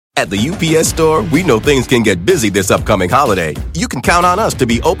At the UPS Store, we know things can get busy this upcoming holiday. You can count on us to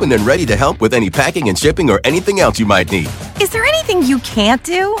be open and ready to help with any packing and shipping or anything else you might need. Is there anything you can't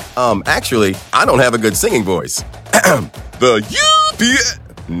do? Actually, I don't have a good singing voice. The UPS...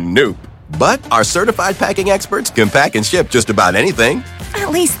 Nope. But our certified packing experts can pack and ship just about anything.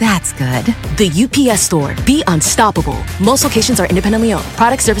 At least that's good. The UPS Store. Be unstoppable. Most locations are independently owned.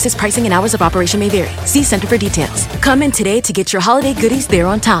 Product, services, pricing, and hours of operation may vary. See Center for details. Come in today to get your holiday goodies there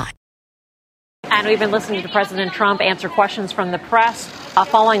on time. And we've been listening to President Trump answer questions from the press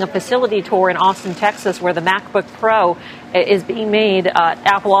following a facility tour in Austin, Texas, where the MacBook Pro is being made.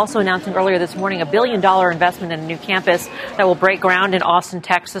 Apple also announcing earlier this morning a $1 billion investment in a new campus that will break ground in Austin,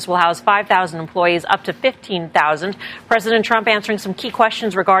 Texas, will house 5,000 employees, up to 15,000. President Trump answering some key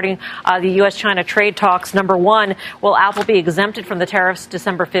questions regarding the U.S.-China trade talks. Number one, will Apple be exempted from the tariffs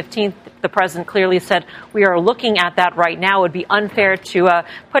December 15th? The president clearly said, we are looking at that right now. It would be unfair to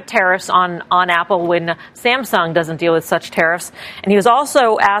put tariffs on Apple when Samsung doesn't deal with such tariffs. And he was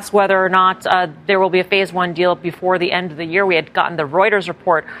also asked whether or not there will be a phase one deal before the end of the year. We had gotten the Reuters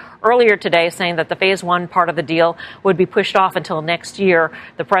report earlier today saying that the phase one part of the deal would be pushed off until next year.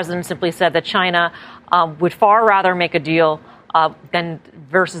 The president simply said that China would far rather make a deal than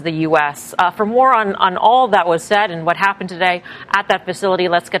versus the U.S. For more on all that was said and what happened today at that facility,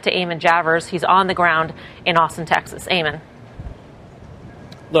 let's get to Eamon Javers. He's on the ground in Austin, Texas. Eamon.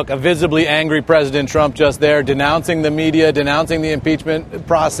 Look, a visibly angry President Trump just there, denouncing the media, denouncing the impeachment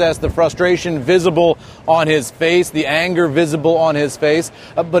process, the frustration visible on his face, the anger visible on his face.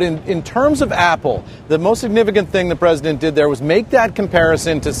 But in terms of Apple, the most significant thing the president did there was make that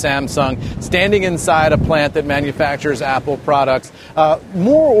comparison to Samsung, standing inside a plant that manufactures Apple products,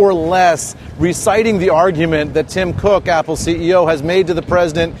 more or less reciting the argument that Tim Cook, Apple CEO, has made to the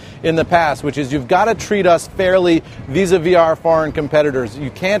president in the past, which is you've got to treat us fairly vis-a-vis our foreign competitors. You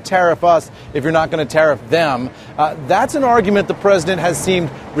can't tariff us if you're not going to tariff them. That's an argument the president has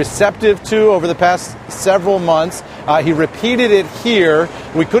seemed receptive to over the past several months. He repeated it here.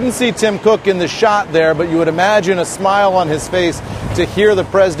 We couldn't see Tim Cook in the shot there, but you would imagine a smile on his face to hear the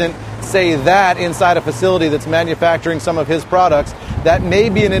president say that inside a facility that's manufacturing some of his products. That may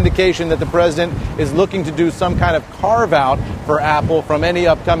be an indication that the president is looking to do some kind of carve out for Apple from any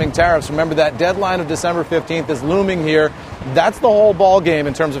upcoming tariffs. Remember, that deadline of December 15th is looming here. That's the whole ball game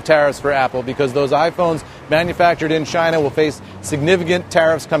in terms of tariffs for Apple, because those iPhones manufactured in China will face significant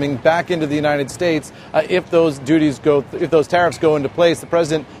tariffs coming back into the United States if those tariffs go into place. The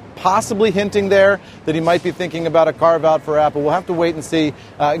president possibly hinting there that he might be thinking about a carve-out for Apple. We'll have to wait and see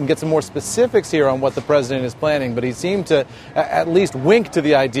and get some more specifics here on what the president is planning. But he seemed to at least wink to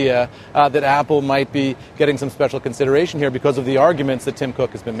the idea that Apple might be getting some special consideration here because of the arguments that Tim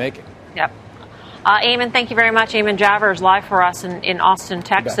Cook has been making. Yep. Eamon, thank you very much. Eamon Javers, live for us in Austin,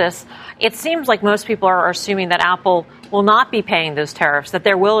 Texas. It seems like most people are assuming that Apple will not be paying those tariffs, that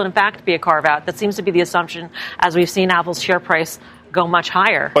there will, in fact, be a carve-out. That seems to be the assumption as we've seen Apple's share price go much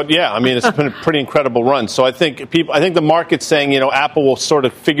higher. But yeah, I mean, it's been a pretty incredible run. So I think the market's saying, Apple will sort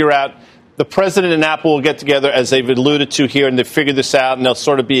of figure out, the president and Apple will get together, as they've alluded to here, and they've figured this out, and they'll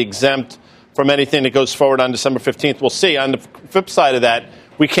sort of be exempt from anything that goes forward on December 15th. We'll see. On the flip side of that,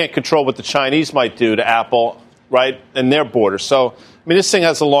 we can't control what the Chinese might do to Apple, right, and their borders. So, I mean, this thing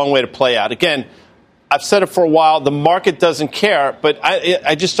has a long way to play out. Again, I've said it for a while. The market doesn't care, but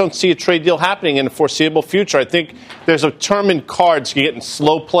I just don't see a trade deal happening in the foreseeable future. I think there's a term in cards, you're getting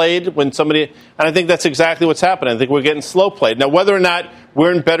slow played when somebody, and I think that's exactly what's happening. I think we're getting slow played. Now, whether or not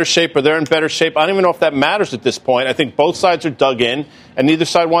we're in better shape or they're in better shape, I don't even know if that matters at this point. I think both sides are dug in, and neither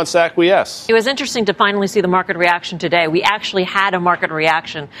side wants to acquiesce. It was interesting to finally see the market reaction today. We actually had a market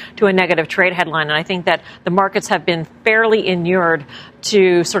reaction to a negative trade headline, and I think that the markets have been fairly inured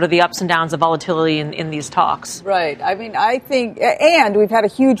to sort of the ups and downs of volatility in these talks. Right. I mean, I think, and we've had a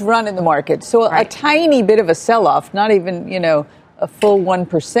huge run in the market. So a tiny bit of a sell-off, not even, a full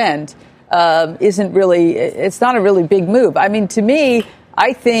 1%, isn't really, it's not a really big move. I mean, to me,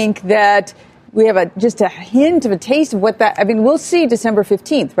 I think that we have just a hint of a taste of what that, I mean, we'll see December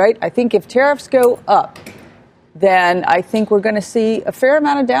 15th, right? I think if tariffs go up, then I think we're going to see a fair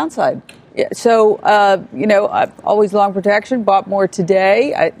amount of downside. So, I've always long protection, bought more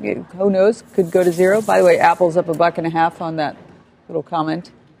today. Who knows? Could go to zero. By the way, Apple's up $1.50 on that little comment.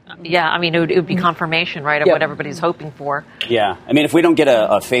 Yeah, I mean, it would be confirmation, right, of what everybody's hoping for. Yeah. I mean, if we don't get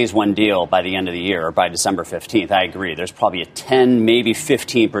a phase one deal by the end of the year or by December 15th, I agree. There's probably a 10, maybe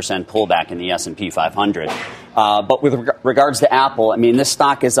 15% pullback in the S&P 500. But with regards to Apple, I mean, this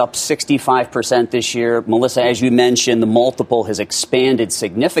stock is up 65% this year. Melissa, as you mentioned, the multiple has expanded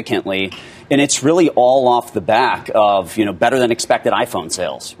significantly, and it's really all off the back of, better than expected iPhone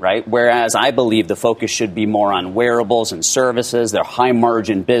sales, right? Whereas I believe the focus should be more on wearables and services. They're high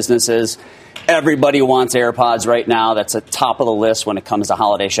margin businesses. Everybody wants AirPods right now. That's at top of the list when it comes to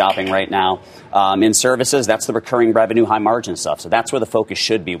holiday shopping right now. In services, that's the recurring revenue, high margin stuff. So that's where the focus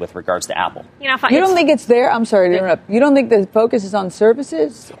should be with regards to Apple. You don't think it's there? I'm sorry to interrupt. You don't think the focus is on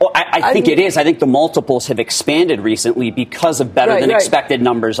services? Well, I think it is. I think the multiples have expanded recently because of better than expected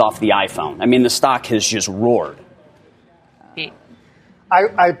numbers off the iPhone. I mean, the stock has just roared.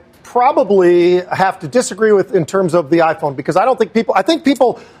 I probably have to disagree with in terms of the iPhone, because I think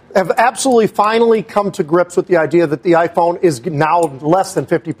people have absolutely finally come to grips with the idea that the iPhone is now less than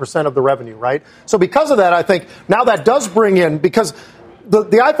 50% of the revenue, right? So because of that, I think now that does bring in, because the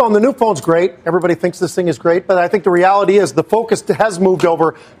iPhone, the new phone's great. Everybody thinks this thing is great. But I think the reality is the focus has moved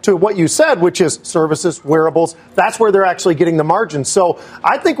over to what you said, which is services, wearables. That's where they're actually getting the margins. So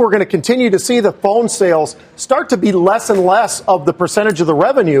I think we're going to continue to see the phone sales start to be less and less of the percentage of the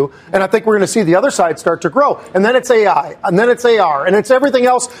revenue. And I think we're going to see the other side start to grow. And then it's AI, and then it's AR, and it's everything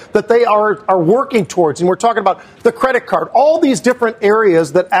else that they are working towards. And we're talking about the credit card, all these different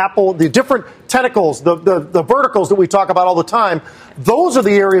areas that Apple, the different tentacles, the verticals that we talk about all the time. Those are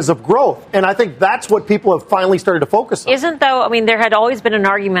the areas of growth. And I think that's what people have finally started to focus on. There had always been an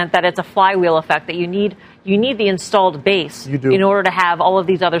argument that it's a flywheel effect, that you need the installed base in order to have all of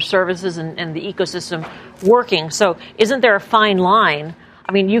these other services and the ecosystem working. So isn't there a fine line?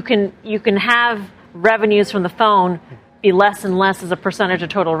 I mean, you can have revenues from the phone be less and less as a percentage of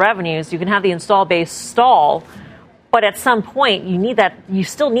total revenues. You can have the install base stall. But at some point, you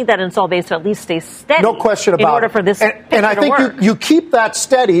still need that install base to at least stay steady. No question about it. In order for this and I think to work. You keep that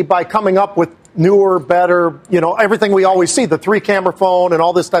steady by coming up with newer, better, everything we always see, the 3-camera phone and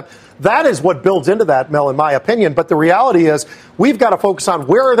all this stuff. That is what builds into that, Mel, in my opinion. But the reality is we've got to focus on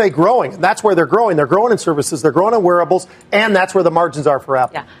where are they growing. And that's where they're growing. They're growing in services. They're growing in wearables. And that's where the margins are for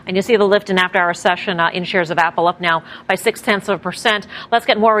Apple. Yeah, and you see the lift in after-hour session in shares of Apple up now by 0.6%. Let's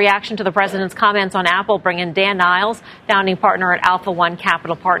get more reaction to the president's comments on Apple. Bring in Dan Niles, founding partner at Alpha One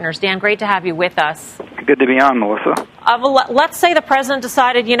Capital Partners. Dan, great to have you with us. Good to be on, Melissa. Let's say the president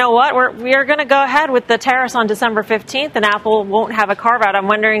decided, we are going to go ahead with the tariffs on December 15th, and Apple won't have a carve-out. I'm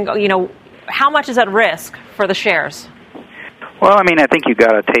wondering, how much is at risk for the shares? Well, I think you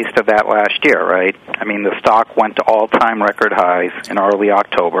got a taste of that last year, right? The stock went to all-time record highs in early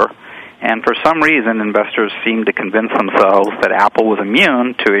October, and for some reason, investors seemed to convince themselves that Apple was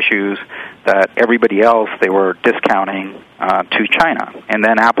immune to issues that everybody else they were discounting to China. And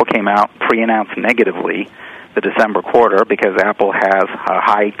then Apple came out, pre-announced negatively the December quarter because Apple has a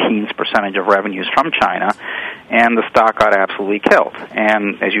high teens percentage of revenues from China, and the stock got absolutely killed.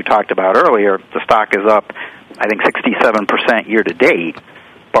 And as you talked about earlier, the stock is up, I think, 67% year to date,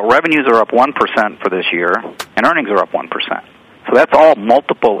 but revenues are up 1% for this year, and earnings are up 1%. So that's all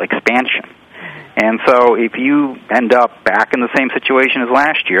multiple expansion. And so if you end up back in the same situation as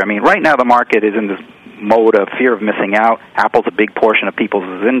last year, right now the market is in this mode of fear of missing out. Apple's a big portion of people's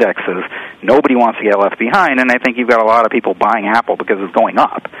indexes. Nobody wants to get left behind, and I think you've got a lot of people buying Apple because it's going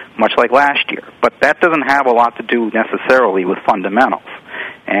up, much like last year. But that doesn't have a lot to do necessarily with fundamentals.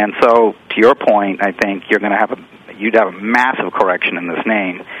 And so, to your point, I think you'd have a massive correction in this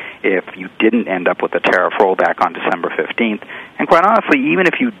name if you didn't end up with a tariff rollback on December 15th. And quite honestly, even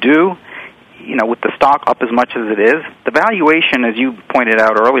if you do, with the stock up as much as it is, the valuation, as you pointed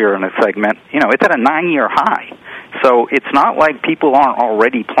out earlier in the segment, it's at a 9-year high. So it's not like people aren't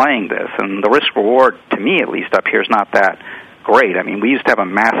already playing this. And the risk-reward, to me at least, up here is not that great. We used to have a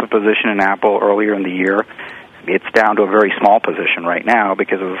massive position in Apple earlier in the year. It's down to a very small position right now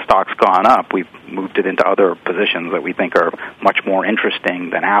because as the stock's gone up, we've moved it into other positions that we think are much more interesting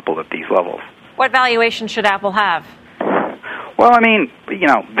than Apple at these levels. What valuation should Apple have? Well,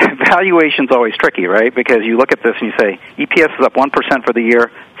 valuation's always tricky, right? Because you look at this and you say, EPS is up 1% for the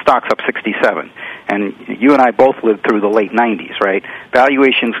year, stock's up 67. And you and I both lived through the late 90s, right?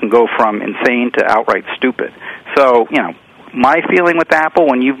 Valuations can go from insane to outright stupid. So, my feeling with Apple,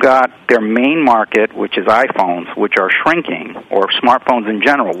 when you've got their main market, which is iPhones, which are shrinking, or smartphones in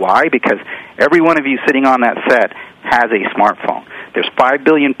general. Why? Because every one of you sitting on that set has a smartphone. There's 5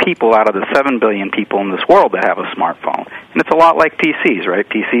 billion people out of the 7 billion people in this world that have a smartphone. And it's a lot like PCs, right?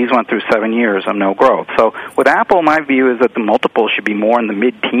 PCs went through 7 years of no growth. So with Apple, my view is that the multiple should be more in the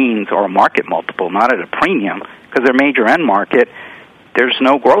mid-teens or a market multiple, not at a premium, because their major end market, there's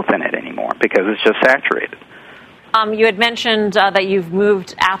no growth in it anymore because it's just saturated. You had mentioned that you've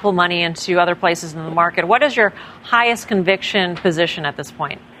moved Apple money into other places in the market. What is your highest conviction position at this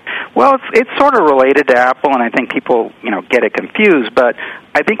point? Well, it's sort of related to Apple, and I think people, get it confused. But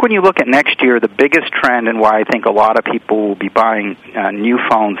I think when you look at next year, the biggest trend and why I think a lot of people will be buying new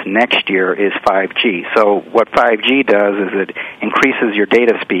phones next year is 5G. So what 5G does is it increases your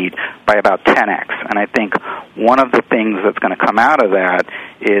data speed by about 10x. And I think one of the things that's going to come out of that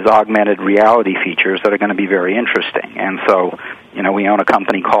is augmented reality features that are going to be very interesting. And so, we own a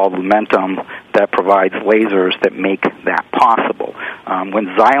company called Lumentum that provides lasers that make that possible. When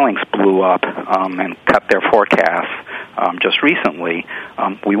Xilinx blew up and cut their forecasts just recently,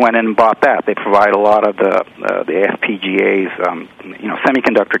 we went in and bought that. They provide a lot of the FPGAs,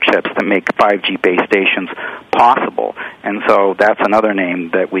 semiconductor chips that make 5G base stations possible. And so that's another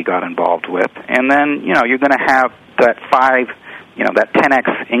name that we got involved with. And then, you're going to have that that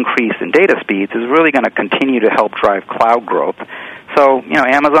 10x increase in data speeds is really going to continue to help drive cloud growth. So,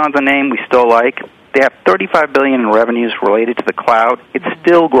 Amazon's a name we still like. They have $35 billion in revenues related to the cloud. It's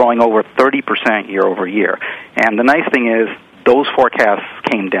still growing over 30% year over year. And the nice thing is those forecasts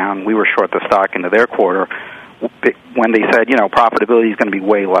came down. We were short the stock into their quarter. When they said, profitability is going to be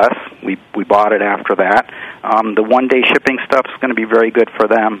way less, we bought it after that. The one-day shipping stuff is going to be very good for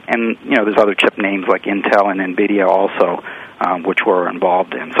them. And, there's other chip names like Intel and NVIDIA also, which we're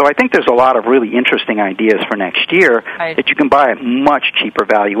involved in. So I think there's a lot of really interesting ideas for next year that you can buy at much cheaper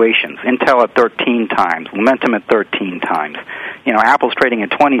valuations. Intel at 13 times, Lumentum at 13 times. Apple's trading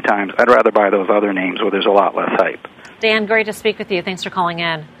at 20 times. I'd rather buy those other names where there's a lot less hype. Dan, great to speak with you. Thanks for calling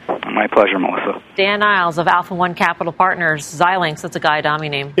in. My pleasure, Melissa. Dan Niles of Alpha One Capital Partners. Xilinx, that's a Guy Adami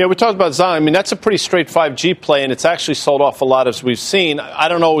name. Yeah, we talked about Xilinx. I mean, that's a pretty straight 5G play, and it's actually sold off a lot as we've seen. I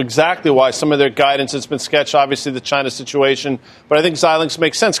don't know exactly why. Some of their guidance has been sketched, obviously the China situation, but I think Xilinx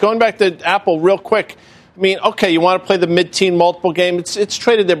makes sense. Going back to Apple real quick, I mean, okay, you want to play the mid-teen multiple game. It's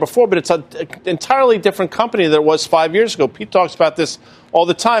traded there before, but it's an entirely different company than it was 5 years ago. Pete talks about this all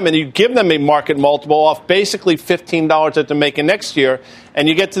the time, and you give them a market multiple off basically $15 that they're making next year, and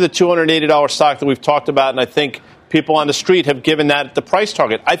you get to the $280 stock that we've talked about, and I think people on the street have given that the price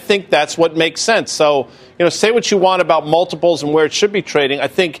target. I think that's what makes sense. So, say what you want about multiples and where it should be trading. I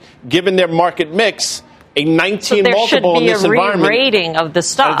think given their market mix, a 19 multiple in this environment. There should be a re-rating of the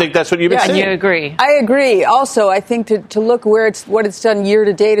stock. I think that's what you've been saying. You agree? I agree. Also, I think to look what it's done year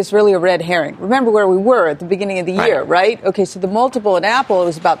to date is really a red herring. Remember where we were at the beginning of the year, right? Okay, so the multiple in Apple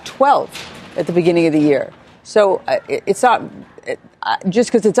was about 12 at the beginning of the year. So it's not just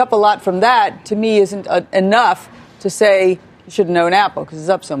because it's up a lot from that, to me, isn't enough to say you shouldn't own Apple because it's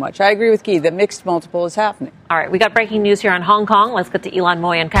up so much. I agree with Guy that mixed multiple is happening. All right, we got breaking news here on Hong Kong. Let's get to Elon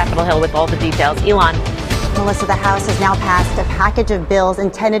Moy on Capitol Hill with all the details. Elon. Melissa, the House has now passed a package of bills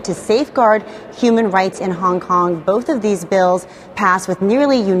intended to safeguard human rights in Hong Kong. Both of these bills passed with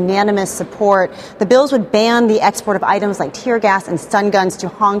nearly unanimous support. The bills would ban the export of items like tear gas and stun guns to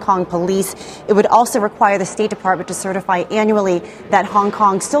Hong Kong police. It would also require the State Department to certify annually that Hong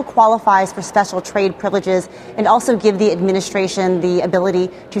Kong still qualifies for special trade privileges and also give the administration the ability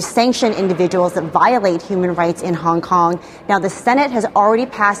to sanction individuals that violate human rights in Hong Kong. Now, the Senate has already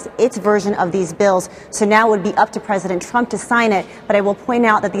passed its version of these bills, so now it would be up to President Trump to sign it. But I will point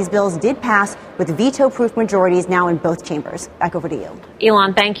out that these bills did pass with veto-proof majorities now in both chambers. Back over to you.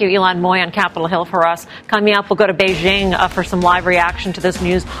 Elon, thank you. Elon Moy on Capitol Hill for us. Coming up, we'll go to Beijing for some live reaction to this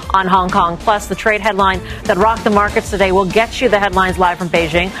news on Hong Kong. Plus, the trade headline that rocked the markets today. We'll get you the headlines live from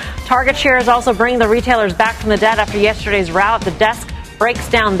Beijing. Target shares also bring the retailers back from the dead after yesterday's rout. The desk breaks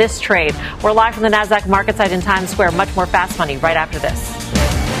down this trade. We're live from the NASDAQ market site in Times Square. Much more Fast Money right after this.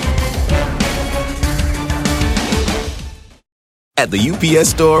 At the UPS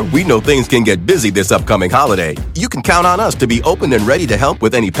Store, we know things can get busy this upcoming holiday. You can count on us to be open and ready to help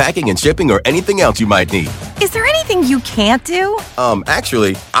with any packing and shipping or anything else you might need. Is there anything you can't do?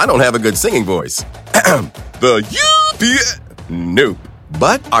 Actually, I don't have a good singing voice. The UPS... Nope.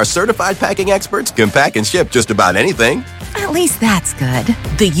 But our certified packing experts can pack and ship just about anything. At least that's good.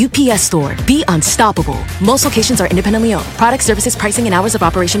 The UPS Store. Be unstoppable. Most locations are independently owned. Product, services, pricing, and hours of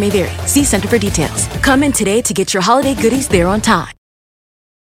operation may vary. See Center for details. Come in today to get your holiday goodies there on time.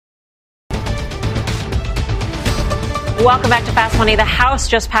 Welcome back to Fast Money. The House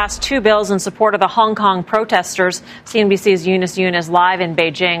just passed two bills in support of the Hong Kong protesters. CNBC's Eunice Yoon is live in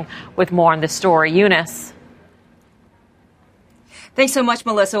Beijing with more on this story. Eunice. Thanks so much,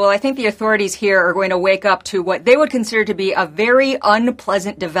 Melissa. Well, I think the authorities here are going to wake up to what they would consider to be a very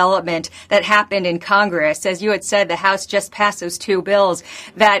unpleasant development that happened in Congress. As you had said, the House just passed those two bills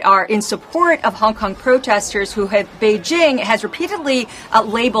that are in support of Hong Kong protesters who Beijing has repeatedly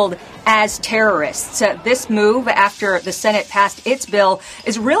labeled as terrorists. This move, after the Senate passed its bill,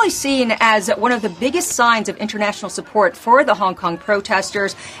 is really seen as one of the biggest signs of international support for the Hong Kong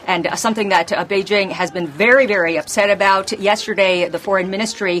protesters, and something that Beijing has been very, very upset about. Yesterday, the foreign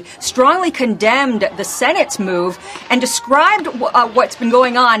ministry strongly condemned the Senate's move and described what's been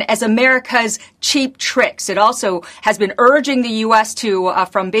going on as America's cheap tricks. It also has been urging the U.S. to,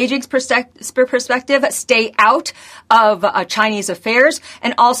 from Beijing's perspective, stay out of Chinese affairs,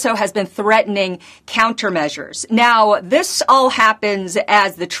 and also has been threatening countermeasures. Now, this all happens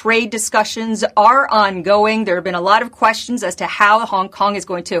as the trade discussions are ongoing. There have been a lot of questions as to how Hong Kong is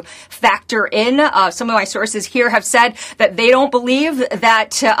going to factor in. Some of my sources here have said that they don't believe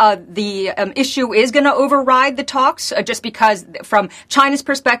that the issue is going to override the talks, just because from China's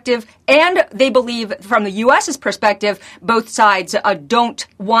perspective, and they believe from the U.S.'s perspective, both sides don't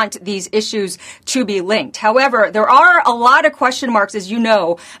want these issues to be linked. However, there are a lot of question marks, as you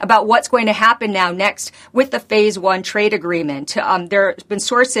know, about what's going to happen now next with the Phase 1 trade agreement. There have been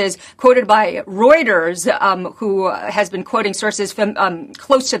sources quoted by Reuters, who has been quoting sources from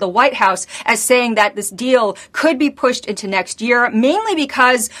close to the White House, as saying that this deal could be pushed into next year, mainly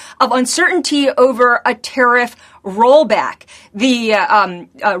because of uncertainty over a tariff rollback. The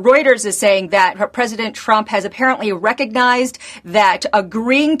Reuters is saying that President Trump has apparently recognized that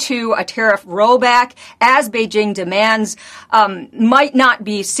agreeing to a tariff rollback, as Beijing demands, might not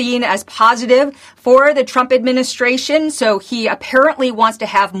be seen as positive for the Trump administration. So he apparently wants to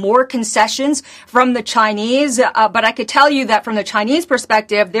have more concessions from the Chinese. But I could tell you that from the Chinese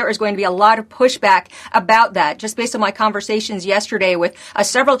perspective, there is going to be a lot of pushback about that. Just based on my conversations yesterday with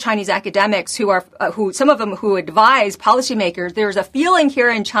several Chinese academics who some of them who advise policymakers, there's a feeling here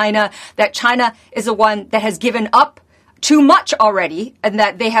in China that China is the one that has given up too much already, and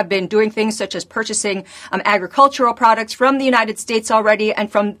that they have been doing things such as purchasing agricultural products from the United States already.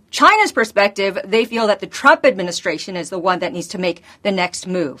 And from China's perspective, they feel that the Trump administration is the one that needs to make the next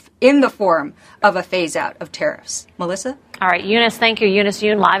move in the form of a phase out of tariffs. Melissa? All right, Eunice, thank you. Eunice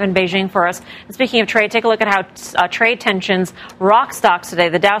Yoon live in Beijing for us. And speaking of trade, take a look at how trade tensions rock stocks today.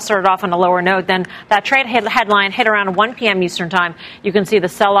 The Dow started off on a lower note. Then that trade headline hit around 1 p.m. Eastern time. You can see the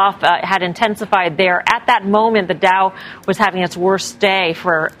sell-off had intensified there. At that moment, the Dow was having its worst day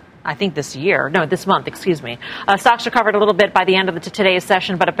for, I think, this month, excuse me. Stocks recovered a little bit by the end of today's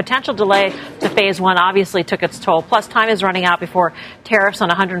session, but a potential delay to Phase 1 obviously took its toll. Plus, time is running out before tariffs on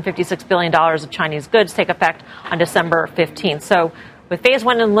 $156 billion of Chinese goods take effect on December 15th. So with Phase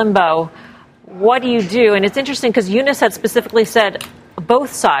 1 in limbo, what do you do? And it's interesting because Eunice had specifically said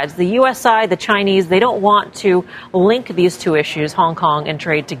both sides, the U.S. side, the Chinese, they don't want to link these two issues, Hong Kong and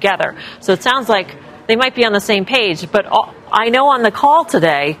trade, together. So it sounds like they might be on the same page, but I know on the call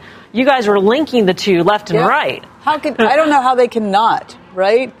today, you guys were linking the two left and right. I don't know how they cannot,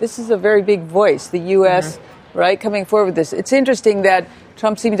 right? This is a very big voice, the U.S., right, coming forward with this. It's interesting that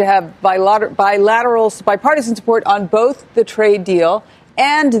Trump seemed to have bipartisan support on both the trade deal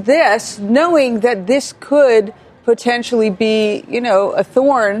and this, knowing that this could potentially be, a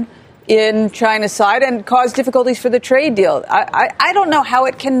thorn in China's side and cause difficulties for the trade deal. I don't know how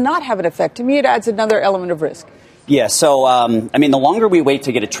it cannot have an effect. To me, it adds another element of risk. Yeah, so, the longer we wait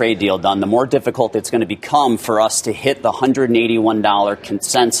to get a trade deal done, the more difficult it's going to become for us to hit the $181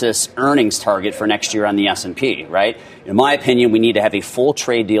 consensus earnings target for next year on the S&P, right? In my opinion, we need to have a full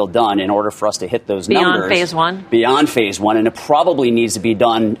trade deal done in order for us to hit those numbers. Beyond Phase 1? Beyond Phase 1, and it probably needs to be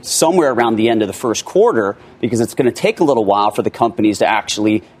done somewhere around the end of the first quarter, because it's going to take a little while for the companies to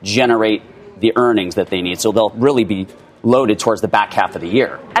actually generate the earnings that they need. So they'll really be loaded towards the back half of the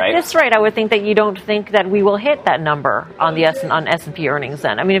year. Right? At this rate, I would think that you don't think that we will hit that number on the S&P earnings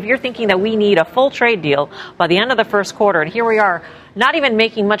then. I mean, if you're thinking that we need a full trade deal by the end of the first quarter, and here we are not even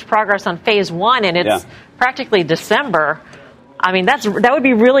making much progress on Phase 1, and it's practically December, I mean, that would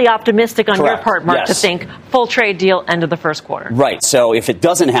be really optimistic on your part, Mark, to think full trade deal end of the first quarter. Right. So if it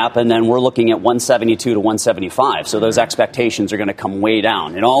doesn't happen, then we're looking at 172 to 175. So those expectations are going to come way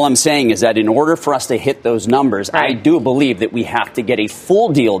down. And all I'm saying is that in order for us to hit those numbers, I do believe that we have to get a full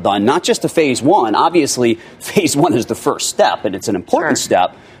deal done, not just a Phase 1. Obviously, Phase 1 is the first step, and it's an important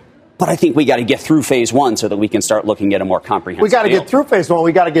step. But I think we got to get through Phase 1 so that we can start looking at a more comprehensive We got to get through Phase 1.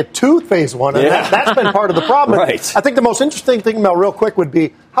 We got to get to Phase 1. And that's been part of the problem. Right. I think the most interesting thing, Mel, real quick, would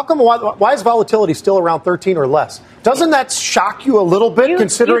be why is volatility still around 13 or less? Doesn't that shock you a little bit,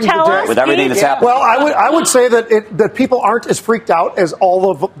 considering the day? With everything that's happened? Well, I would say that people aren't as freaked out as all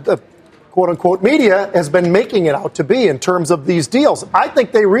of the quote-unquote media has been making it out to be in terms of these deals. I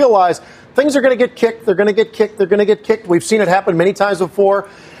think they realize things are going to get kicked. They're going to get kicked. They're going to get kicked. We've seen it happen many times before.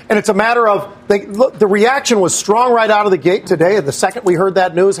 And it's a matter of the reaction was strong right out of the gate today. The second we heard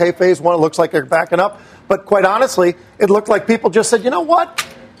that news, hey, phase one, it looks like they're backing up. But quite honestly, it looked like people just said, you know what?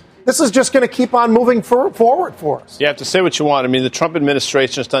 This is just going to keep on moving forward for us. You have to say what you want. I mean, the Trump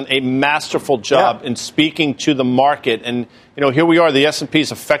administration has done a masterful job in speaking to the market. And, here we are. The S&P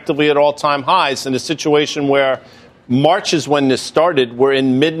is effectively at all-time highs in a situation where March is when this started. We're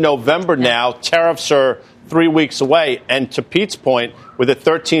in mid-November now. Tariffs are 3 weeks away. And to Pete's point, with a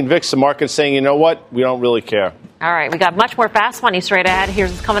 13 VIX, the market's saying, you know what? We don't really care. All right. We got much more Fast Money straight ahead. Here's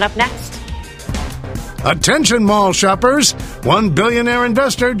what's coming up next. Attention mall shoppers, one billionaire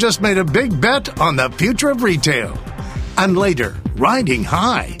investor just made a big bet on the future of retail. And later, riding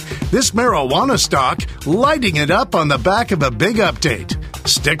high, this marijuana stock lighting it up on the back of a big update.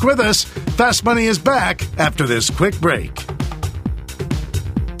 Stick with us. Fast Money is back after this quick break.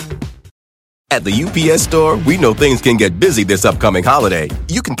 At the UPS Store, we know things can get busy this upcoming holiday.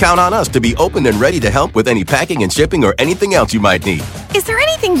 You can count on us to be open and ready to help with any packing and shipping or anything else you might need. Is there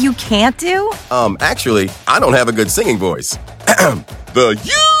anything you can't do? Actually, I don't have a good singing voice. The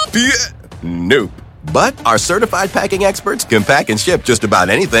UPS... Nope. But our certified packing experts can pack and ship just about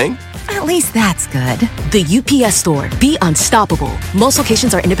anything. At least that's good. The UPS Store. Be unstoppable. Most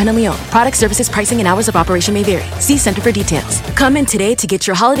locations are independently owned. Product, services, pricing, and hours of operation may vary. See Center for details. Come in today to get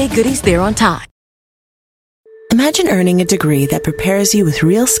your holiday goodies there on time. Imagine earning a degree that prepares you with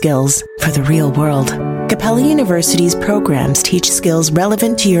real skills for the real world. Capella University's programs teach skills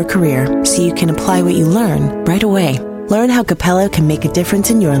relevant to your career so you can apply what you learn right away. Learn how Capella can make a difference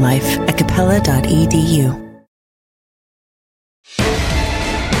in your life at capella.edu.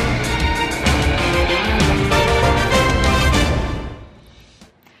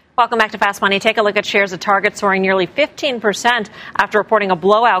 Welcome back to Fast Money. Take a look at shares of Target soaring nearly 15% after reporting a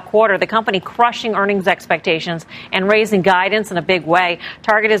blowout quarter. The company crushing earnings expectations and raising guidance in a big way.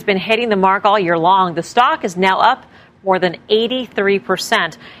 Target has been hitting the mark all year long. The stock is now up more than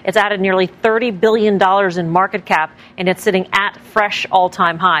 83%. It's added nearly $30 billion in market cap, and it's sitting at fresh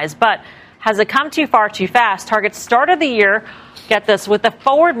all-time highs. But has it come too far too fast? Target started the year, get this, with a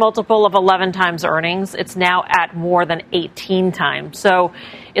forward multiple of 11 times earnings. It's now at more than 18 times. So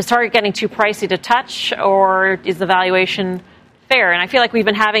is Target getting too pricey to touch, or is the valuation fair? And I feel like we've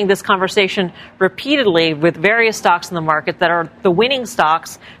been having this conversation repeatedly with various stocks in the market that are the winning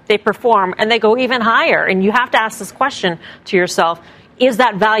stocks. They perform and they go even higher. And you have to ask this question to yourself. Is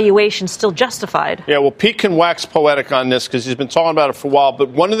that valuation still justified? Yeah, well, Pete can wax poetic on this because he's been talking about it for a while. But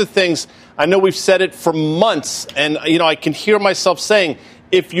one of the things, I know we've said it for months, and, I can hear myself saying,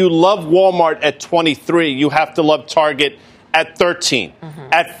 if you love Walmart at 23, you have to love Target at 13,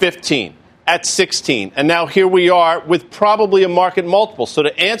 at 15, at 16. And now here we are with probably a market multiple. So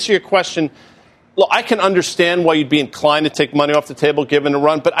to answer your question, look, I can understand why you'd be inclined to take money off the table given a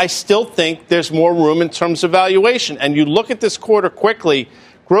run, but I still think there's more room in terms of valuation. And you look at this quarter quickly,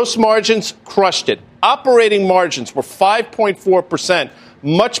 gross margins crushed it. Operating margins were 5.4%,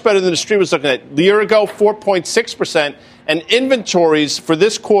 much better than the street was looking at. A year ago, 4.6%. And inventories for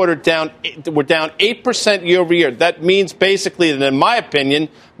this quarter were down 8% year over year. That means basically that, in my opinion,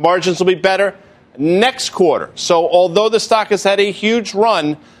 margins will be better next quarter. So although the stock has had a huge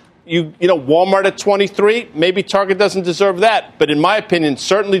run, Walmart at 23, maybe Target doesn't deserve that. But in my opinion,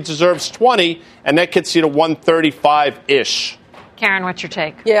 certainly deserves 20, and that gets you to 135-ish. Karen, what's your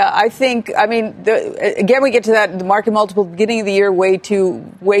take? Yeah, I think, again, we get to that, the market multiple beginning of the year, way too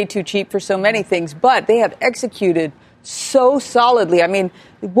cheap for so many things. But they have executed so solidly. I mean,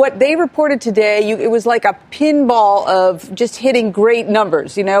 what they reported today, it was like a pinball of just hitting great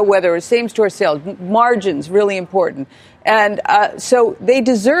numbers, whether it was same-store sales, margins, really important. And so they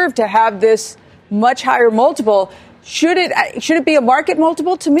deserve to have this much higher multiple. Should it be a market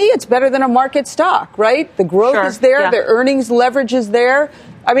multiple? To me, it's better than a market stock, right? The growth is there. The earnings leverage is there.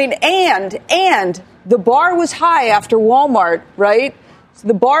 I mean, and the bar was high after Walmart, right? So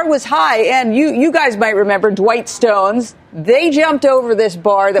the bar was high, and you guys might remember Dwight Stones. They jumped over this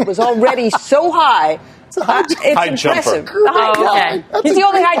bar that was already so high. It's impressive. Okay. He's the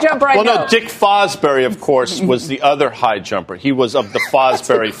only high jumper I know. Well, no, Dick Fosbury, of course, was the other high jumper. He was of the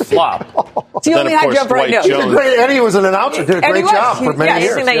Fosbury flop. It's the only high jumper I know. And he was an announcer, did a great job for many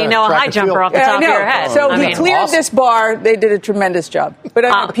years. Interesting that you know a high jumper off the top of your head. So he cleared this bar. They did a tremendous job. But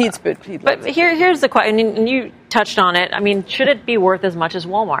I know Pete. But here's the question, and you touched on it. I mean, should it be worth as much as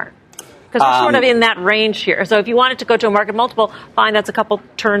Walmart? Because we're sort of in that range here. So if you wanted to go to a market multiple, fine, that's a couple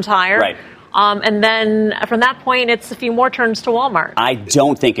turns higher. Right. And then from that point, it's a few more turns to Walmart. I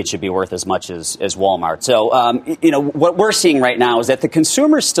don't think it should be worth as much as Walmart. So, what we're seeing right now is that the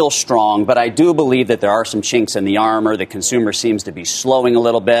consumer is still strong, but I do believe that there are some chinks in the armor. The consumer seems to be slowing a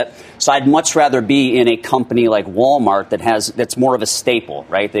little bit. So I'd much rather be in a company like Walmart that's more of a staple,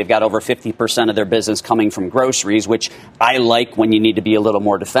 right? They've got over 50% of their business coming from groceries, which I like when you need to be a little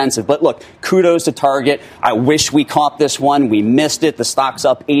more defensive. But look, kudos to Target. I wish we caught this one. We missed it. The stock's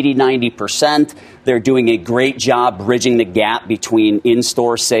up 80-90%. They're doing a great job bridging the gap between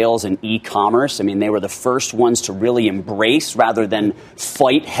in-store sales and e-commerce. I mean, they were the first ones to really embrace rather than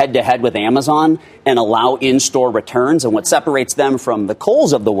fight head-to-head with Amazon and allow in-store returns. And what separates them from the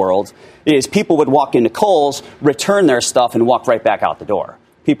Kohl's of the world is people would walk into Kohl's, return their stuff, and walk right back out the door.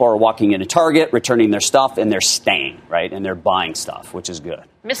 People are walking into Target, returning their stuff, and they're staying, right? And they're buying stuff, which is good.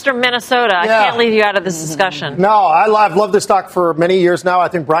 Mr. Minnesota, I can't leave you out of this discussion. No, I've loved this stock for many years now. I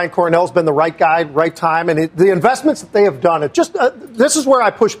think Brian Cornell's been the right guy, right time. And the investments that they have done, this is where I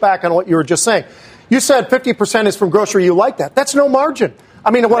push back on what you were just saying. You said 50% is from grocery. You like that. That's no margin. I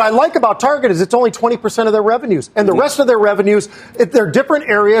mean, what I like about Target is it's only 20% of their revenues. And the rest of their revenues, they're different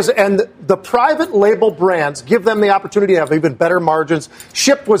areas. And the private label brands give them the opportunity to have even better margins.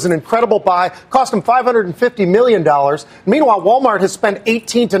 Shipt was an incredible buy. Cost them $550 million. Meanwhile, Walmart has spent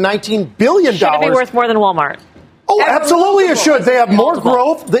 $18 to $19 billion. Should it be worth more than Walmart? Oh, absolutely it should. They have more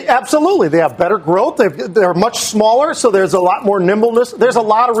growth. They have better growth. They're much smaller, so there's a lot more nimbleness. There's a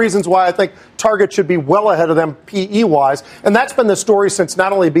lot of reasons why I think Target should be well ahead of them PE-wise. And that's been the story since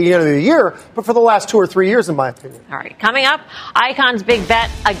not only the beginning of the year, but for the last 2 or 3 years, in my opinion. All right. Coming up, Icon's big bet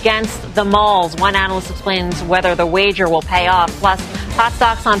against the malls. One analyst explains whether the wager will pay off. Plus, hot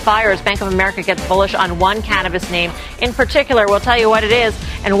stocks on fire as Bank of America gets bullish on one cannabis name. In particular, we'll tell you what it is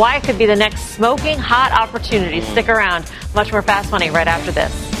and why it could be the next smoking hot opportunity. Stick around. Much more Fast Money right after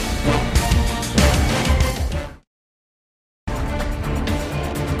this.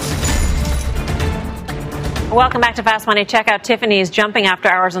 Welcome back to Fast Money. Check out Tiffany's jumping after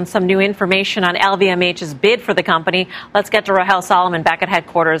hours on some new information on LVMH's bid for the company. Let's get to Rahel Solomon back at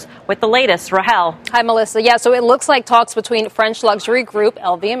headquarters with the latest. Rahel. Hi, Melissa. Yeah, so it looks like talks between French luxury group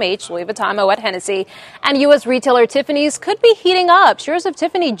LVMH, Louis Vuitton, Moet Hennessy, and U.S. retailer Tiffany's could be heating up. Shares of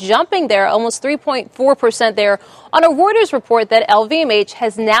Tiffany jumping there, almost 3.4% there, on a Reuters report that LVMH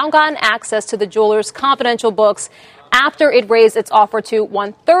has now gotten access to the jeweler's confidential books after it raised its offer to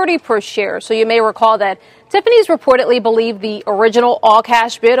 $130 per share. So you may recall that Tiffany's reportedly believed the original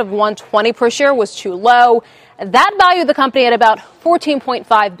all-cash bid of $120 per share was too low. That valued the company at about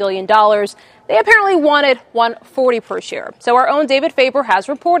 $14.5 billion. They apparently wanted $140 per share. So our own David Faber has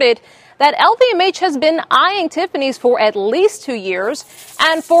reported that LVMH has been eyeing Tiffany's for at least 2 years.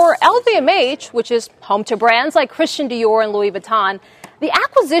 And for LVMH, which is home to brands like Christian Dior and Louis Vuitton, the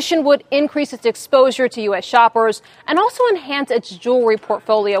acquisition would increase its exposure to U.S. shoppers and also enhance its jewelry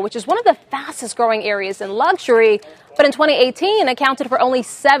portfolio, which is one of the fastest growing areas in luxury, but in 2018 accounted for only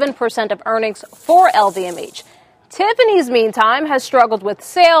 7% of earnings for LVMH. Tiffany's, meantime, has struggled with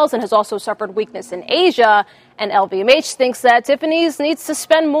sales and has also suffered weakness in Asia. And LVMH thinks that Tiffany's needs to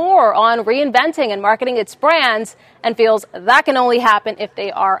spend more on reinventing and marketing its brands and feels that can only happen if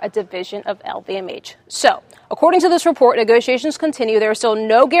they are a division of LVMH. So, according to this report, negotiations continue. There is still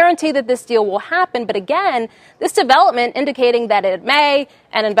no guarantee that this deal will happen. But again, this development indicating that it may,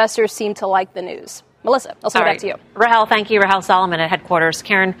 and investors seem to like the news. Melissa, I'll send it back to you. Rahel, thank you. Rahel Solomon at headquarters.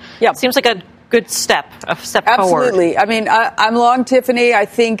 Karen, seems like a good step forward. Absolutely. I mean, I'm long Tiffany. I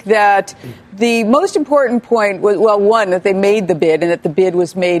think that the most important point was, well, one, that they made the bid and that the bid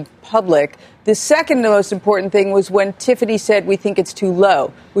was made public. The second most important thing was when Tiffany said we think it's too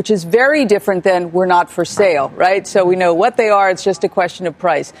low, which is very different than we're not for sale, right? So we know what they are. It's just a question of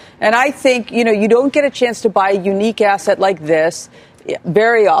price. And I think, you don't get a chance to buy a unique asset like this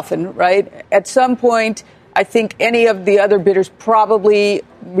very often, right? At some point, I think any of the other bidders probably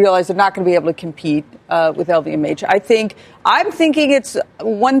realize they're not going to be able to compete with LVMH. I'm thinking it's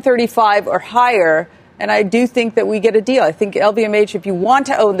 135 or higher, and I do think that we get a deal. I think LVMH, if you want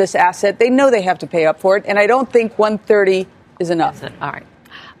to own this asset, they know they have to pay up for it, and I don't think 130 is enough. All right.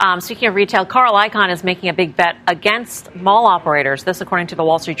 Speaking of retail, Carl Icahn is making a big bet against mall operators. This, according to the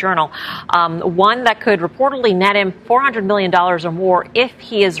Wall Street Journal, one that could reportedly net him $400 million or more if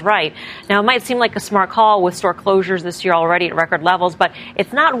he is right. Now, it might seem like a smart call with store closures this year already at record levels, but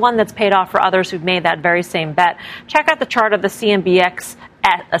it's not one that's paid off for others who've made that very same bet. Check out the chart of the CMBX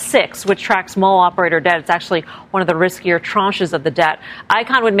at a 6, which tracks mall operator debt. It's actually one of the riskier tranches of the debt.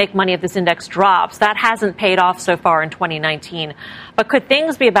 Icahn would make money if this index drops. That hasn't paid off so far in 2019. But could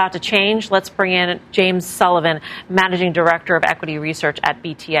things be about to change? Let's bring in James Sullivan, Managing Director of Equity Research at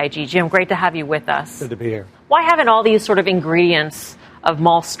BTIG. Jim, great to have you with us. Good to be here. Why haven't all these sort of ingredients of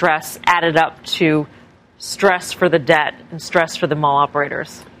mall stress added up to stress for the debt and stress for the mall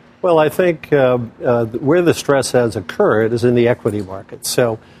operators? Well, I think where the stress has occurred is in the equity market.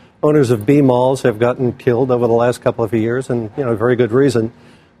 So owners of B malls have gotten killed over the last couple of years, and, very good reason.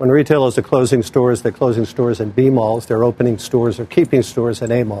 When retailers are closing stores, they're closing stores in B malls. They're opening stores or keeping stores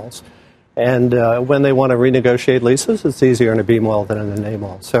in A malls. And when they want to renegotiate leases, it's easier in a B mall than in an A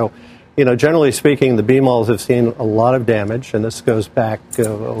mall. So, generally speaking, the B malls have seen a lot of damage, and this goes back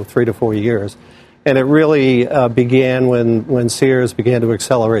 3 to 4 years. And it really began when Sears began to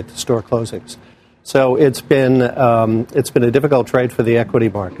accelerate the store closings. So it's been a difficult trade for the equity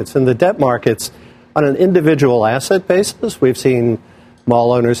markets. In the debt markets, on an individual asset basis, we've seen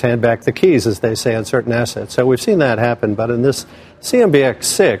mall owners hand back the keys, as they say, on certain assets. So we've seen that happen. But in this CMBX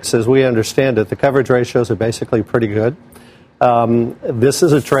 6, as we understand it, the coverage ratios are basically pretty good. This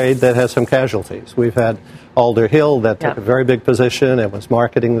is a trade that has some casualties. We've had Alder Hill that took a very big position and was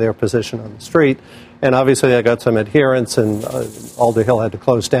marketing their position on the street. And obviously they got some adherents, and Alder Hill had to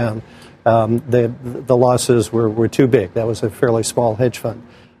close down. The losses were too big. That was a fairly small hedge fund.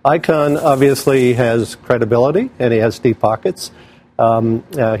 Icahn obviously has credibility, and he has deep pockets.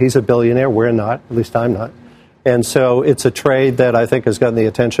 He's a billionaire. We're not. At least I'm not. And so it's a trade that I think has gotten the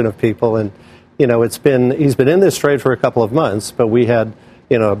attention of people. And he's been in this trade for a couple of months, but we had,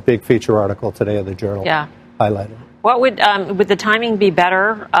 a big feature article today in the Journal highlighted. What would the timing be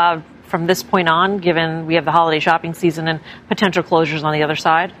better from this point on, given we have the holiday shopping season and potential closures on the other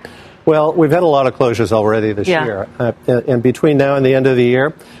side? Well, we've had a lot of closures already this year. And between now and the end of the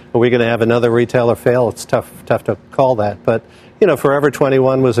year, are we going to have another retailer fail? It's tough to call that. But, Forever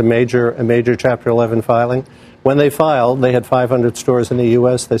 21 was a major Chapter 11 filing. When they filed, they had 500 stores in the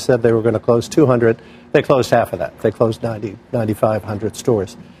U.S. They said they were going to close 200. They closed half of that. They closed 9,500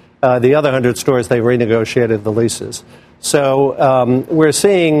 stores. The other 100 stores, they renegotiated the leases. So we're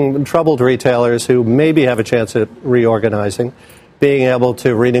seeing troubled retailers who maybe have a chance at reorganizing, being able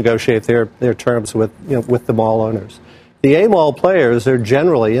to renegotiate their terms with the mall owners. The A mall players are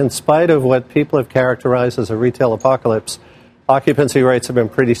generally, in spite of what people have characterized as a retail apocalypse, occupancy rates have been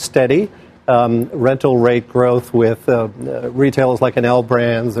pretty steady. Rental rate growth with retailers like an L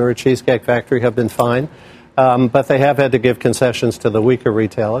Brands or a Cheesecake Factory have been fine. But they have had to give concessions to the weaker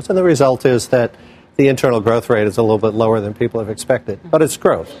retailers. And the result is that the internal growth rate is a little bit lower than people have expected. But it's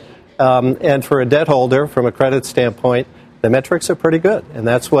growth. And for a debt holder, from a credit standpoint, the metrics are pretty good. And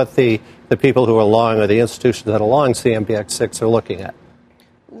that's what the people who are long, or the institutions that are long CMBX 6 are looking at.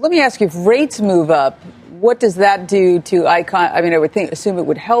 Let me ask you, if rates move up, what does that do to Icahn? I mean, I would assume it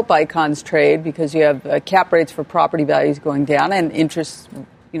would help Icahn's trade because you have cap rates for property values going down and interest,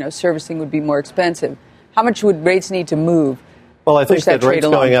 servicing would be more expensive. How much would rates need to move? Well, I think that rates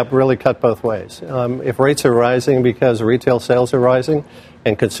going up really cut both ways. If rates are rising because retail sales are rising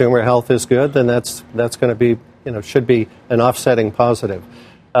and consumer health is good, then that's going to be, should be an offsetting positive.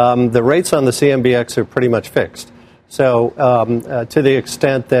 The rates on the CMBX are pretty much fixed. So to the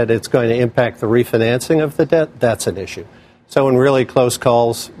extent that it's going to impact the refinancing of the debt, that's an issue. So in really close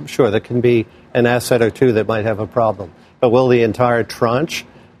calls, sure, there can be an asset or two that might have a problem. But will the entire tranche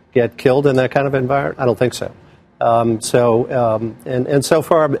get killed in that kind of environment? I don't think so. And so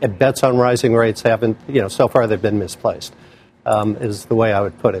far, bets on rising rates haven't, so far they've been misplaced, is the way I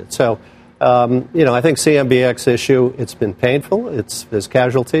would put it. So, I think CMBX issue, it's been painful. There's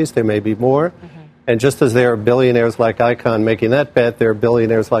casualties. There may be more. Mm-hmm. And just as there are billionaires like Icahn making that bet, there are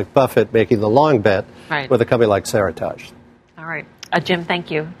billionaires like Buffett making the long bet with a company like Seritage. All right. Jim,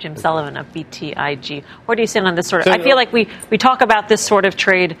 thank you. Jim Sullivan of BTIG. Where do you stand on this sort of? I feel like we talk about this sort of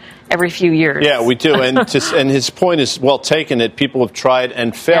trade every few years. Yeah, we do. And his point is well taken that people have tried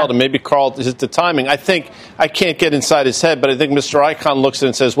and failed. And maybe, Carl, is it the timing? I can't get inside his head, but I think Mr. Icahn looks at it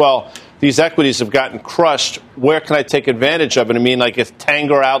and says, well, these equities have gotten crushed. Where can I take advantage of it? I mean, like if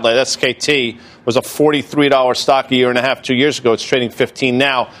Tanger Outlet, SKT, was a $43 stock a year and a half, 2 years ago. It's trading $15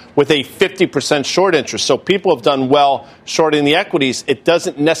 now with a 50% short interest. So people have done well shorting the equities. It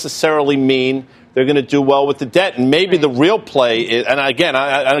doesn't necessarily mean they're going to do well with the debt. And maybe the real play is, and again,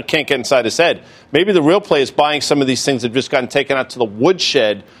 I can't get inside his head, maybe the real play is buying some of these things that have just gotten taken out to the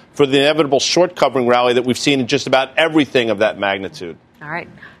woodshed for the inevitable short covering rally that we've seen in just about everything of that magnitude. All right.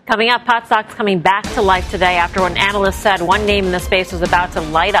 Coming up, pot stocks coming back to life today after what an analyst said one name in the space was about to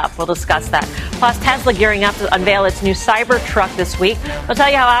light up. We'll discuss that. Plus, Tesla gearing up to unveil its new Cybertruck this week. We'll tell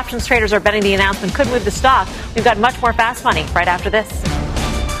you how options traders are betting the announcement could move the stock. We've got much more Fast Money right after this.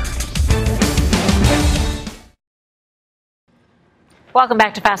 Welcome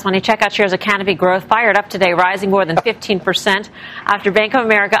back to Fast Money. Check out shares of Canopy Growth fired up today, rising more than 15% after Bank of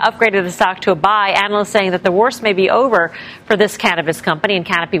America upgraded the stock to a buy. Analysts saying that the worst may be over for this cannabis company, and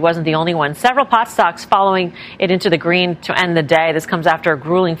Canopy wasn't the only one. Several pot stocks following it into the green to end the day. This comes after a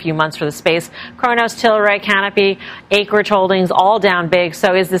grueling few months for the space. Cronos, Tilray, Canopy, Acreage Holdings, all down big.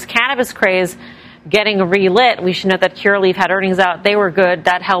 So is this cannabis craze getting relit? We should note that Curaleaf had earnings out. They were good.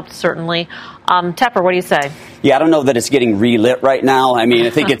 That helped, certainly. Tepper, what do you say? Yeah, I don't know that it's getting relit right now. I mean, I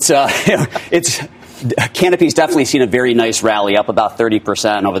think Canopy's definitely seen a very nice rally, up about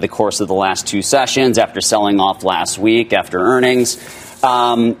 30% over the course of the last two sessions after selling off last week after earnings.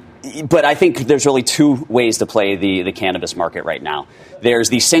 But I think there's really two ways to play the cannabis market right now. There's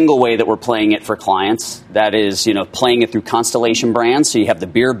the single way that we're playing it for clients. That is, playing it through Constellation Brands. So you have the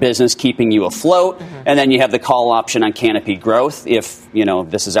beer business keeping you afloat, and then you have the call option on Canopy Growth if,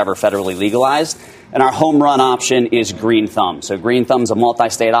 this is ever federally legalized. And our home run option is Green Thumb. So Green Thumb's a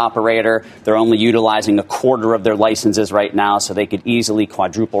multi-state operator. They're only utilizing a quarter of their licenses right now, so they could easily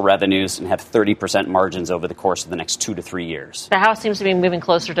quadruple revenues and have 30% margins over the course of the next 2 to 3 years. The House seems to be moving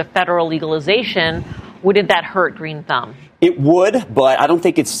closer to federal legalization. Wouldn't that hurt Green Thumb? It would, but I don't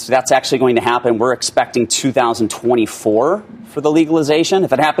think that's actually going to happen. We're expecting 2024 for the legalization.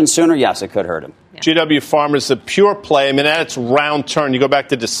 If it happens sooner, yes, it could hurt him. Yeah. GW Pharma is a pure play. I mean, at its round turn, you go back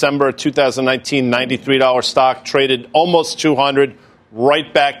to December 2019, $93 stock, traded almost $200,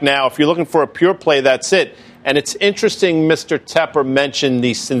 right back now. If you're looking for a pure play, that's it. And it's interesting Mr. Tepper mentioned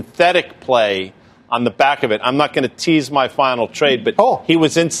the synthetic play on the back of it. I'm not going to tease my final trade, but he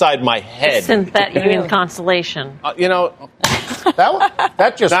was inside my head. Synthetic, you mean Constellation? That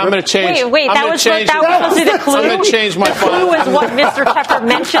just. Now I'm going to change. Wait, that was supposed to be the clue? I'm going to change my final. The clue is what Mr. Tepper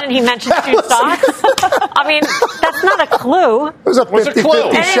mentioned, and he mentioned two stocks. I mean, that's not a clue. It was a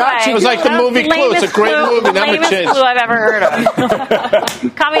 50-50 shot. It was like the movie Clue. It's a great movie. Now I'm going to change. Clue I've ever heard of.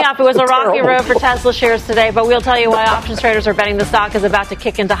 Coming up, it was a rocky road for Tesla shares today, but we'll tell you why options traders are betting the stock is about to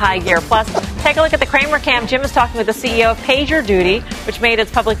kick into high gear. Plus, take a look at the Cramer Cam. Jim is talking with the CEO of PagerDuty, which made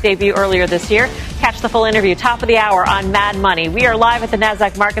its public debut earlier this year. Catch the full interview, top of the hour on Mad Money. We are live at the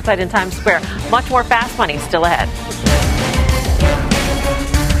NASDAQ market site in Times Square. Much more Fast Money still ahead.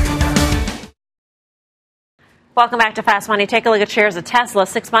 Welcome back to Fast Money. Take a look at shares of Tesla.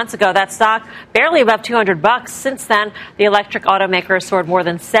 6 months ago, that stock barely above $200. Since then, the electric automaker soared more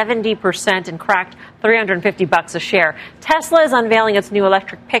than 70% and cracked $350 a share. Tesla is unveiling its new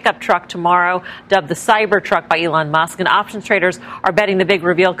electric pickup truck tomorrow, dubbed the Cybertruck by Elon Musk. And options traders are betting the big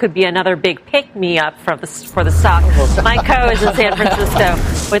reveal could be another big pick-me-up for the stock. Mike Coe is in San Francisco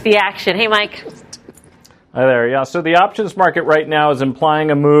with the action. Hey, Mike. Hi there. Yeah, so the options market right now is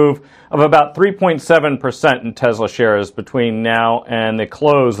implying a move of about 3.7% in Tesla shares between now and the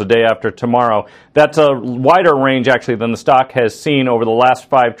close the day after tomorrow. That's a wider range, actually, than the stock has seen over the last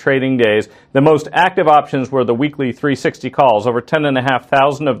 5 trading days. The most active options were the weekly 360 calls. Over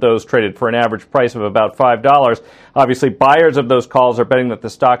 10,500 of those traded for an average price of about $5. Obviously, buyers of those calls are betting that the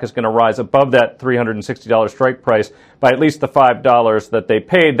stock is going to rise above that $360 strike price by at least the $5 that they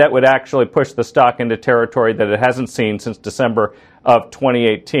paid. That would actually push the stock into territory that it hasn't seen since December of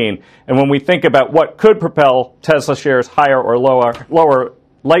 2018. And when we think about what could propel Tesla shares higher or lower,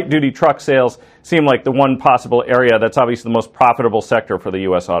 light-duty truck sales seem like the one possible area that's obviously the most profitable sector for the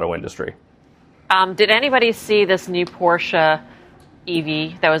U.S. auto industry. Did anybody see this new Porsche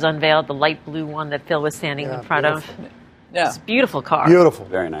EV that was unveiled, the light blue one that Phil was standing in front of? Yeah. It's a beautiful car. Beautiful.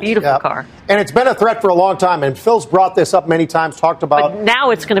 Very nice. Beautiful car. And it's been a threat for a long time, and Phil's brought this up many times, talked about. But now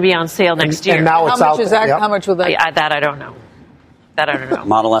it's going to be on sale next year. And now it's out there. How much will that be? That I don't know. That I don't know.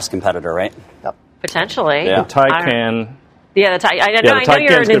 Model S competitor, right? Yep. Potentially. Yeah. The Taycan. Yeah, I know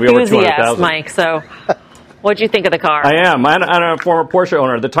you're an enthusiast, Mike, so what do you think of the car? I am. I'm a former Porsche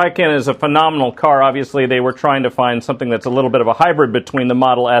owner. The Taycan is a phenomenal car. Obviously, they were trying to find something that's a little bit of a hybrid between the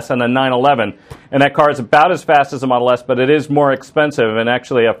Model S and the 911. And that car is about as fast as the Model S, but it is more expensive and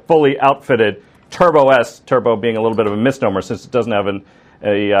actually a fully outfitted Turbo S, turbo being a little bit of a misnomer since it doesn't have a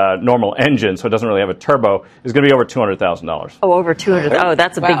normal engine, so it doesn't really have a turbo, is going to be over $200,000. Oh, over $200,000. Oh,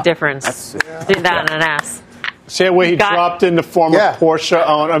 that's a big difference. Between that and an S. See where he dropped in the former Porsche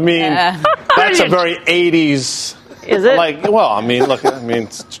owner. I mean, that's a very 80s. Is it? Look,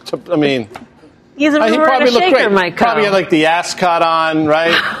 he's a he probably looked great. Mike. Probably had like the ascot on,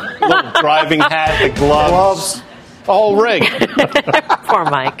 right? Little driving hat, the gloves. A whole rig. Poor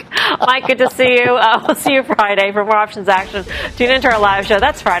Mike. Mike, good to see you. We'll see you Friday for more options action. Tune into our live show.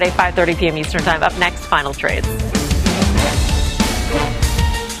 That's Friday, 5:30 p.m. Eastern Time. Up next, Final Trades.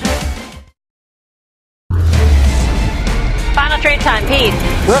 Final trade time, Pete.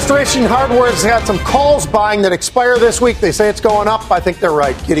 Restoration Hardware has had some calls buying that expire this week. They say it's going up. I think they're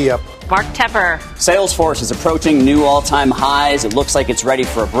right. Giddy up. Mark Tepper. Salesforce is approaching new all-time highs. It looks like it's ready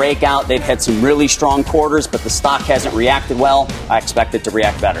for a breakout. They've had some really strong quarters, but the stock hasn't reacted well. I expect it to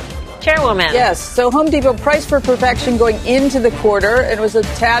react better. Chairwoman. Yes, so Home Depot priced for perfection going into the quarter. It was a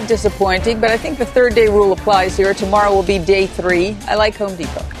tad disappointing, but I think the third-day rule applies here. Tomorrow will be day 3. I like Home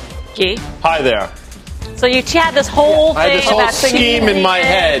Depot. G. Hi there. So you had this whole thing. I had this whole about scheme in my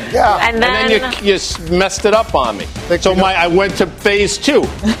head. Yeah. And then you messed it up on me. So I went to phase 2.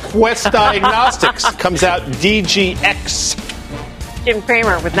 Quest Diagnostics comes out DGX. Jim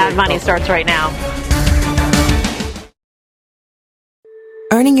Cramer with Mad Money starts right now.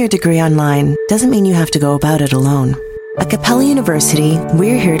 Earning your degree online doesn't mean you have to go about it alone. At Capella University,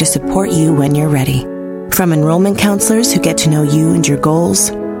 we're here to support you when you're ready. From enrollment counselors who get to know you and your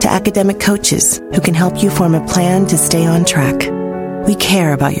goals, to academic coaches who can help you form a plan to stay on track. We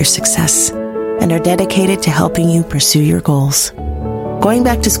care about your success and are dedicated to helping you pursue your goals. Going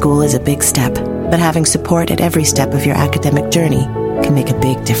back to school is a big step, but having support at every step of your academic journey can make a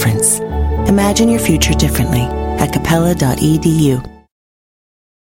big difference. Imagine your future differently at capella.edu.